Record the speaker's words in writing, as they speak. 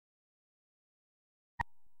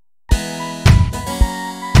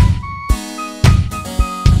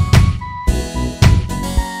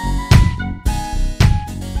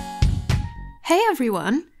Hey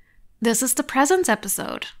everyone! This is the presents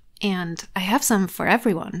episode, and I have some for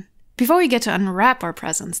everyone. Before we get to unwrap our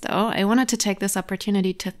presents, though, I wanted to take this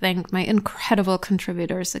opportunity to thank my incredible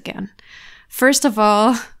contributors again. First of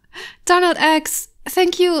all, Donald X,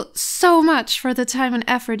 thank you so much for the time and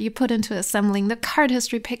effort you put into assembling the card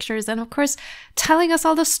history pictures and, of course, telling us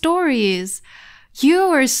all the stories. You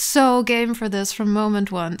were so game for this from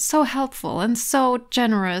moment one, so helpful and so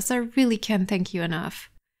generous. I really can't thank you enough.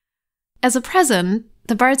 As a present,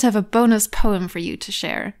 the bards have a bonus poem for you to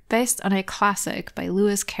share, based on a classic by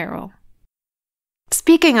Carroll.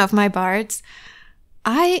 Speaking of my bards,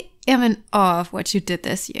 I am in awe of what you did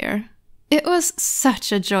this year. It was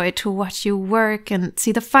such a joy to watch you work and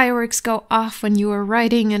see the fireworks go off when you were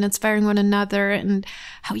writing and inspiring one another, and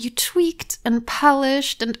how you tweaked and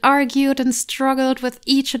polished and argued and struggled with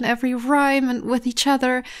each and every rhyme and with each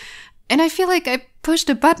other. And I feel like I pushed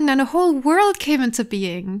a button and a whole world came into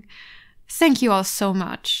being. Thank you all so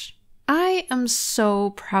much. I am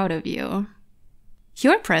so proud of you.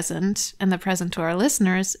 Your present, and the present to our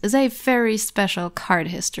listeners, is a very special card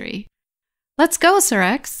history. Let's go, Sir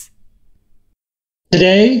X.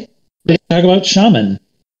 Today, we talk about Shaman.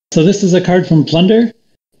 So this is a card from Plunder,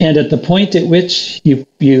 and at the point at which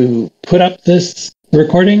you put up this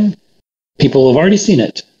recording, people have already seen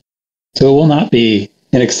it. So it will not be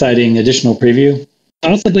an exciting additional preview.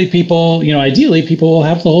 Possibly people, ideally people will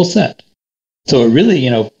have the whole set. So it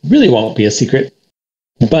really won't be a secret.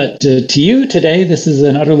 But to you today, this is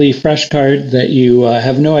an utterly fresh card that you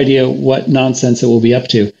have no idea what nonsense it will be up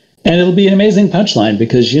to. And it'll be an amazing punchline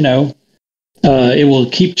because, it will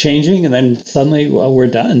keep changing and then suddenly, well, we're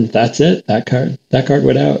done. That's it. That card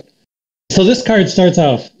went out. So this card starts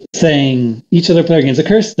off saying each other player gains a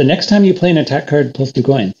curse the next time you play an attack card plus 2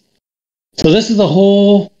 coins. So this is the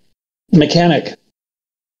whole mechanic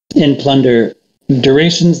in Plunder.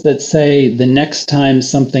 Durations that say the next time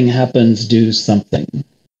something happens, do something.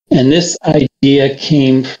 And this idea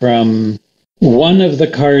came from one of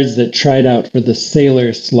the cards that tried out for the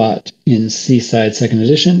Sailor slot in Seaside 2nd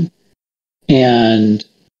edition. And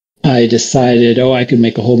I decided, I could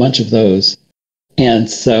make a whole bunch of those. And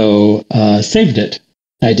so saved it.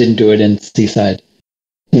 I didn't do it in Seaside.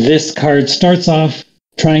 This card starts off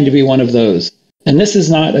trying to be one of those. And this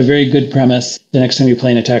is not a very good premise the next time you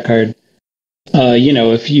play an attack card.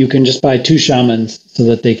 If you can just buy 2 shamans so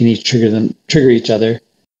that they can each trigger each other.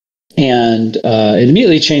 And it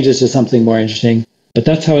immediately changes to something more interesting. But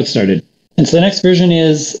that's how it started. And so the next version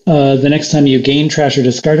is the next time you gain, trash, or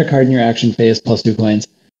discard a card in your action phase plus 2 coins.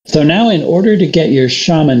 So now in order to get your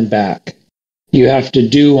shaman back, you have to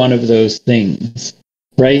do one of those things,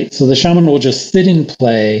 right? So the shaman will just sit in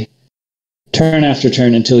play turn after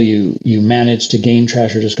turn until you manage to gain,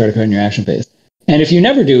 trash, or discard a card in your action phase. And if you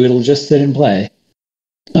never do, it'll just sit and play.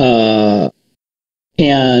 And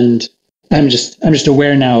I'm just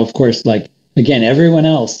aware now, of course, again, everyone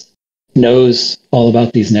else knows all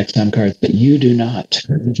about these next time cards, but you do not.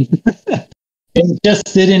 Just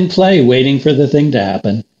sit in play waiting for the thing to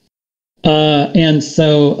happen. And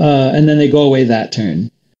then they go away that turn.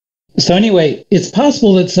 So anyway, it's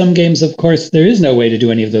possible that some games, of course, there is no way to do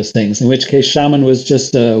any of those things, in which case Shaman was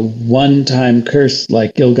just a one-time curse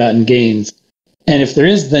like ill-gotten gains. And if there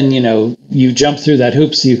is, then, you jump through that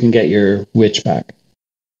hoop so you can get your witch back.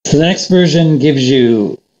 So the next version gives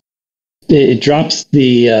you, it drops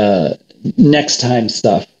the next time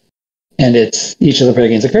stuff. And it's each of the player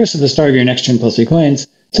gains a curse at the start of your next turn plus 3 coins.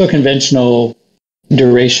 So a conventional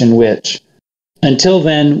duration witch. Until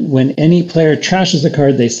then, when any player trashes a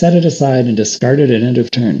card, they set it aside and discard it at end of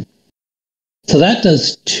turn. So that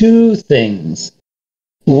does 2 things.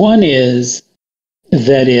 One is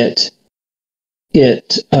that it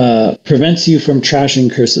prevents you from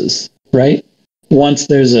trashing curses, right? Once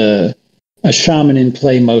there's a shaman in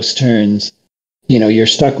play most turns, you're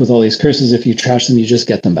stuck with all these curses. If you trash them, you just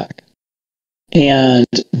get them back. And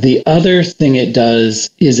the other thing it does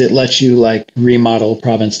is it lets you remodel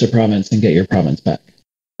province to province and get your province back.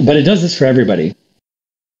 But it does this for everybody.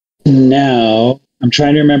 Now, I'm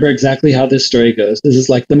trying to remember exactly how this story goes. This is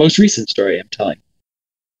the most recent story I'm telling.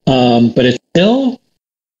 But it's still,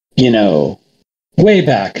 way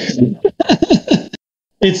back.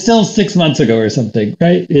 It's still 6 months ago or something,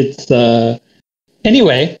 right? It's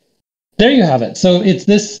anyway, there you have it. So it's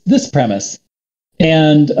this premise.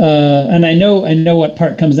 And I know what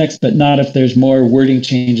part comes next, but not if there's more wording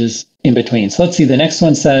changes in between. So let's see. The next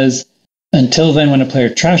one says, until then, when a player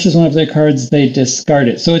trashes one of their cards, they discard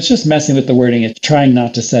it. So it's just messing with the wording. It's trying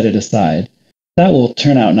not to set it aside. That will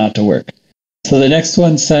turn out not to work. So the next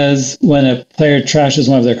one says, when a player trashes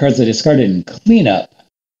one of their cards, they discard it in cleanup.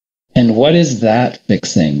 And what is that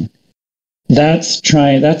fixing?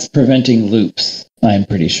 That's preventing loops, I'm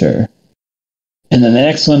pretty sure. And then the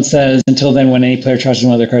next one says, until then, when any player trashes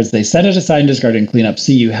one of their cards, they set it aside and discard it and clean up.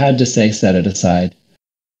 See, you had to say set it aside.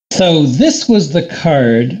 So this was the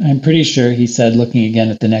card, I'm pretty sure he said, looking again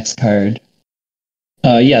at the next card.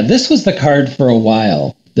 Yeah, this was the card for a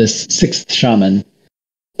while, this 6th Shaman.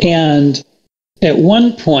 And at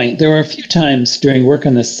one point, there were a few times during work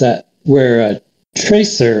on this set where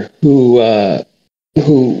Tracer, who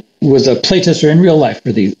was a playtester in real life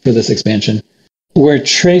for this expansion, where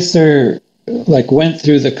Tracer went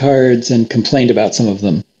through the cards and complained about some of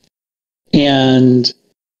them. And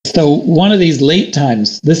so one of these late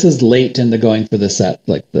times, this is late in the going for the set.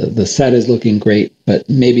 The set is looking great, but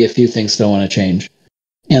maybe a few things still want to change.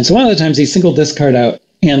 And so one of the times he singled this card out,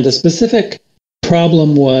 and the specific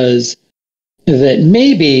problem was that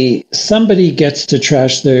maybe somebody gets to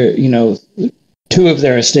trash their, 2 of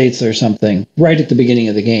their estates or something right at the beginning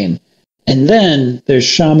of the game. And then there's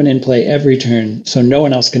Shaman in play every turn, so no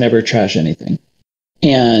one else can ever trash anything.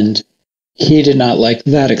 And he did not like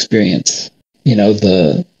that experience.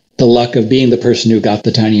 The luck of being the person who got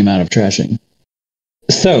the tiny amount of trashing.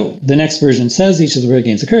 So the next version says each of the player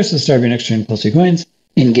gains a curse at the start of your next turn plus 2 coins.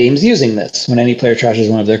 In games using this, when any player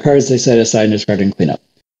trashes one of their cards, they set it aside and discard and clean up.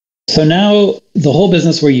 So now the whole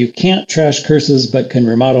business where you can't trash curses but can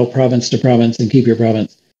remodel province to province and keep your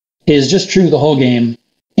province is just true the whole game.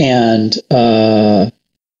 And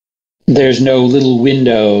there's no little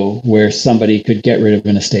window where somebody could get rid of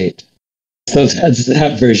an estate. So that's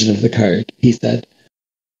that version of the card, he said.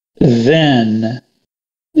 Then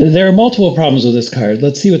there are multiple problems with this card.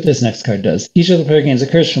 Let's see what this next card does. Each of the player gains a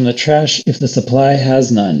curse from the trash if the supply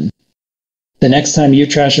has none. The next time you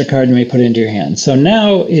trash a card, you may put it into your hand. So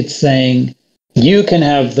now it's saying you can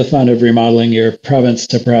have the fun of remodeling your province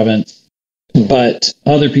to province, but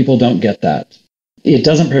other people don't get that. It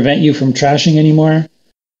doesn't prevent you from trashing anymore,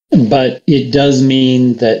 but it does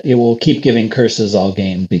mean that it will keep giving curses all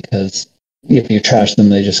game, because if you trash them,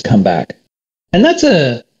 they just come back. And that's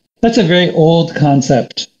a very old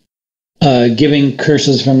concept, giving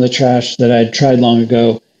curses from the trash, that I'd tried long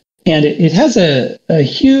ago. And it has a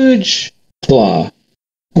huge flaw,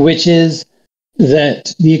 which is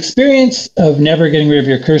that the experience of never getting rid of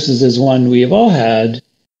your curses is one we have all had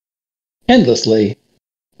endlessly,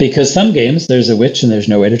 because some games there's a witch and there's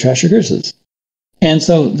no way to trash your curses. And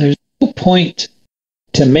so there's no point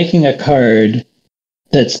to making a card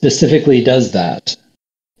that specifically does that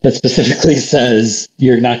specifically says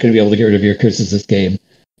you're not going to be able to get rid of your curses this game,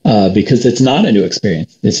 because it's not a new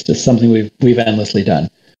experience. It's just something we've endlessly done.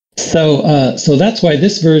 So that's why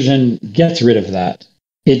this version gets rid of that.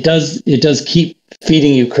 It does keep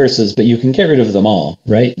feeding you curses, but you can get rid of them all,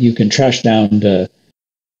 right? You can trash down to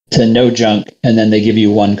no junk, and then they give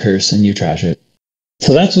you 1 curse and you trash it.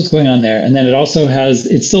 So that's what's going on there. And then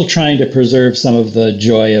it's still trying to preserve some of the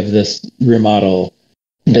joy of this remodel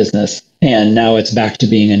business. And now it's back to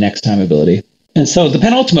being a next time ability. And so the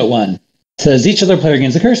penultimate one says each other player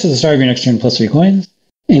gains a curse at the start of your next turn plus 3 coins.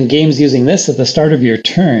 In games using this at the start of your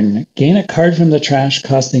turn, gain a card from the trash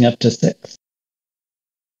costing up to 6.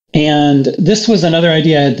 And this was another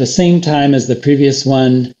idea I had the same time as the previous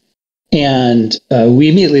one, and we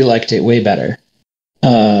immediately liked it way better.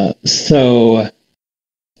 So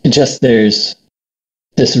just there's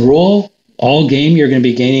this rule, all game you're going to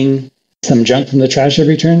be gaining some junk from the trash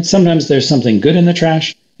every turn. Sometimes there's something good in the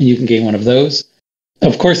trash, and you can gain one of those.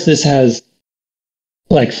 Of course, this has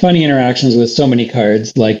funny interactions with so many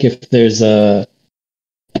cards. Like if there's a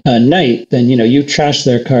knight, then you trash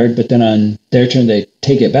their card, but then on their turn they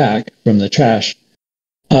take it back from the trash.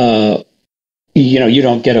 You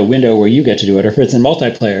don't get a window where you get to do it. Or if it's in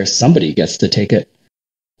multiplayer, somebody gets to take it.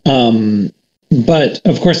 But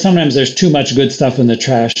of course, sometimes there's too much good stuff in the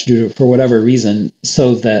trash for whatever reason,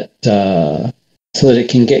 so that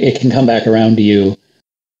it can come back around to you.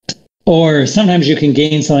 Or sometimes you can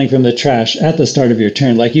gain something from the trash at the start of your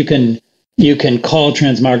turn. Like you can call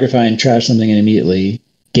Transmogrify and trash something and immediately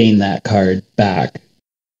gain that card back,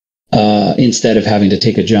 instead of having to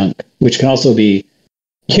take a junk, which can also be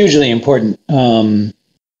hugely important.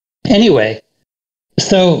 Anyway,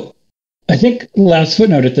 so I think last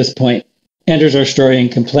footnote at this point enters our story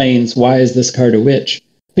and complains, why is this card a witch?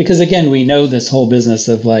 Because again, we know this whole business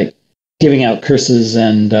of giving out curses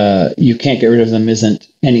and you can't get rid of them isn't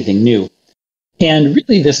anything new. And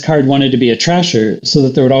really, this card wanted to be a trasher so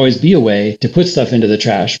that there would always be a way to put stuff into the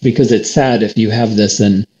trash, because it's sad if you have this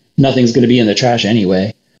and nothing's going to be in the trash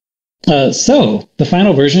anyway. So the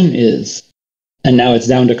final version is, and now it's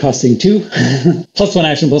down to costing 2, +1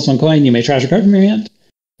 action, +1 coin. You may trash a card from your hand.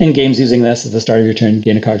 In games using this at the start of your turn,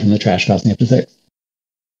 gain a card from the trash costing up to 6.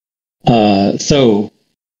 So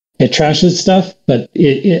it trashes stuff, but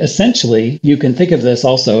it essentially, you can think of this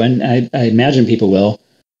also, and I imagine people will,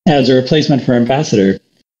 as a replacement for ambassador,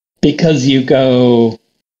 because you go,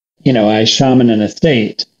 I shaman an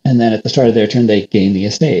estate, and then at the start of their turn, they gain the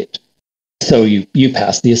estate. So you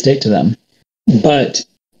pass the estate to them. But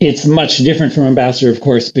it's much different from ambassador, of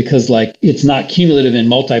course, because it's not cumulative in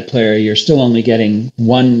multiplayer. You're still only getting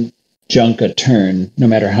one junk a turn, no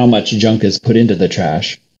matter how much junk is put into the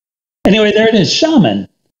trash. Anyway, there it is, shaman.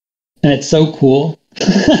 And it's so cool.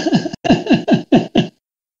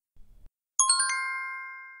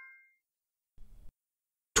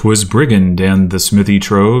 Twas Brigand and the Smithy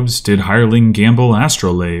Troves did Hireling gamble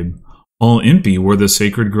Astrolabe. All Impy were the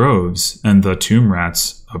sacred groves, and the tomb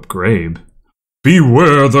rats Upgrabe.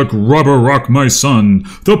 Beware the GRobberRock, my son,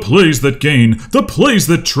 the plays that gain, the plays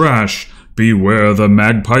that trash. Beware the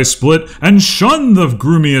Magpie split, and shun the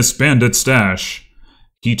Groomious Bandit stash.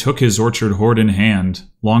 He took his Orchard Hoard in hand,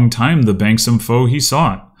 long time the Banksome foe he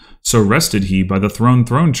sought. So rested he by the throne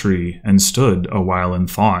tree, and stood a while in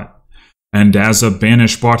thought. And as a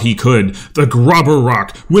Banish bought he could, the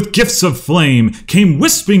GRobberRock, with gifts of flame, came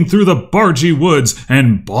wisping through the Bargey woods,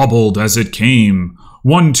 and baubled as it came.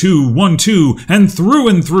 1, 2, 1, 2, and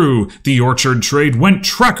through, the orchard trade went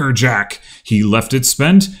trackerjack. He left it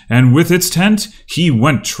spent, and with its tent, he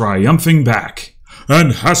went triumphing back.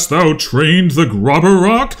 And hast thou trained the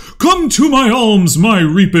GRobberRock? Come to my alms, my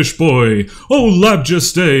reapish boy. O labja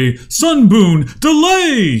stay, sunboon,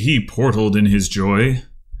 delay, he portaled in his joy.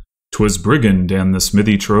 'Twas Brigand and the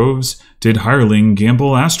Smithy Troves did Hireling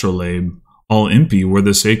gamble Astrolabe. All Impy were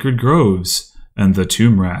the sacred groves, and the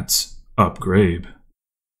tomb rats Upgrabe.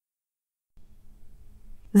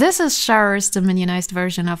 This is Sharur's dominionized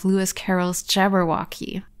version of Lewis Carroll's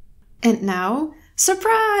Jabberwocky. And now,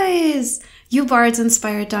 surprise! You bards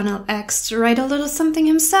inspired Donald X to write a little something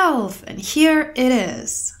himself, and here it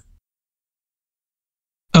is.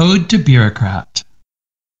 Ode to Bureaucrat.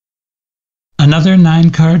 Another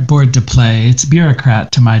 9-card board to play, it's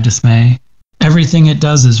Bureaucrat to my dismay. Everything it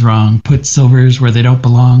does is wrong, puts silvers where they don't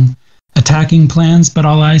belong. Attacking plans, but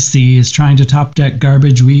all I see is trying to top deck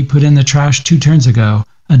garbage we put in the trash 2 turns ago.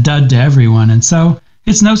 A dud to everyone, and so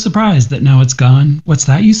it's no surprise that now it's gone. What's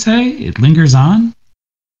that you say? It lingers on?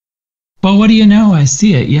 Well, what do you know? I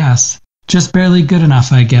see it, yes. Just barely good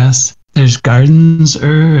enough, I guess. There's gardens,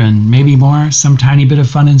 and maybe more, some tiny bit of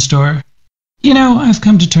fun in store. I've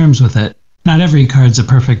come to terms with it. Not every card's a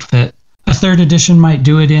perfect fit. A 3rd edition might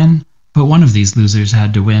do it in, but one of these losers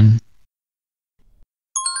had to win.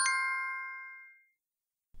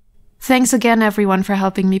 Thanks again, everyone, for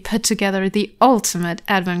helping me put together the ultimate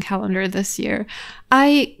advent calendar this year.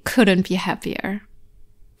 I couldn't be happier.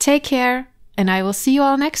 Take care, and I will see you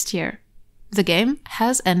all next year. The game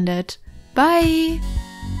has ended. Bye!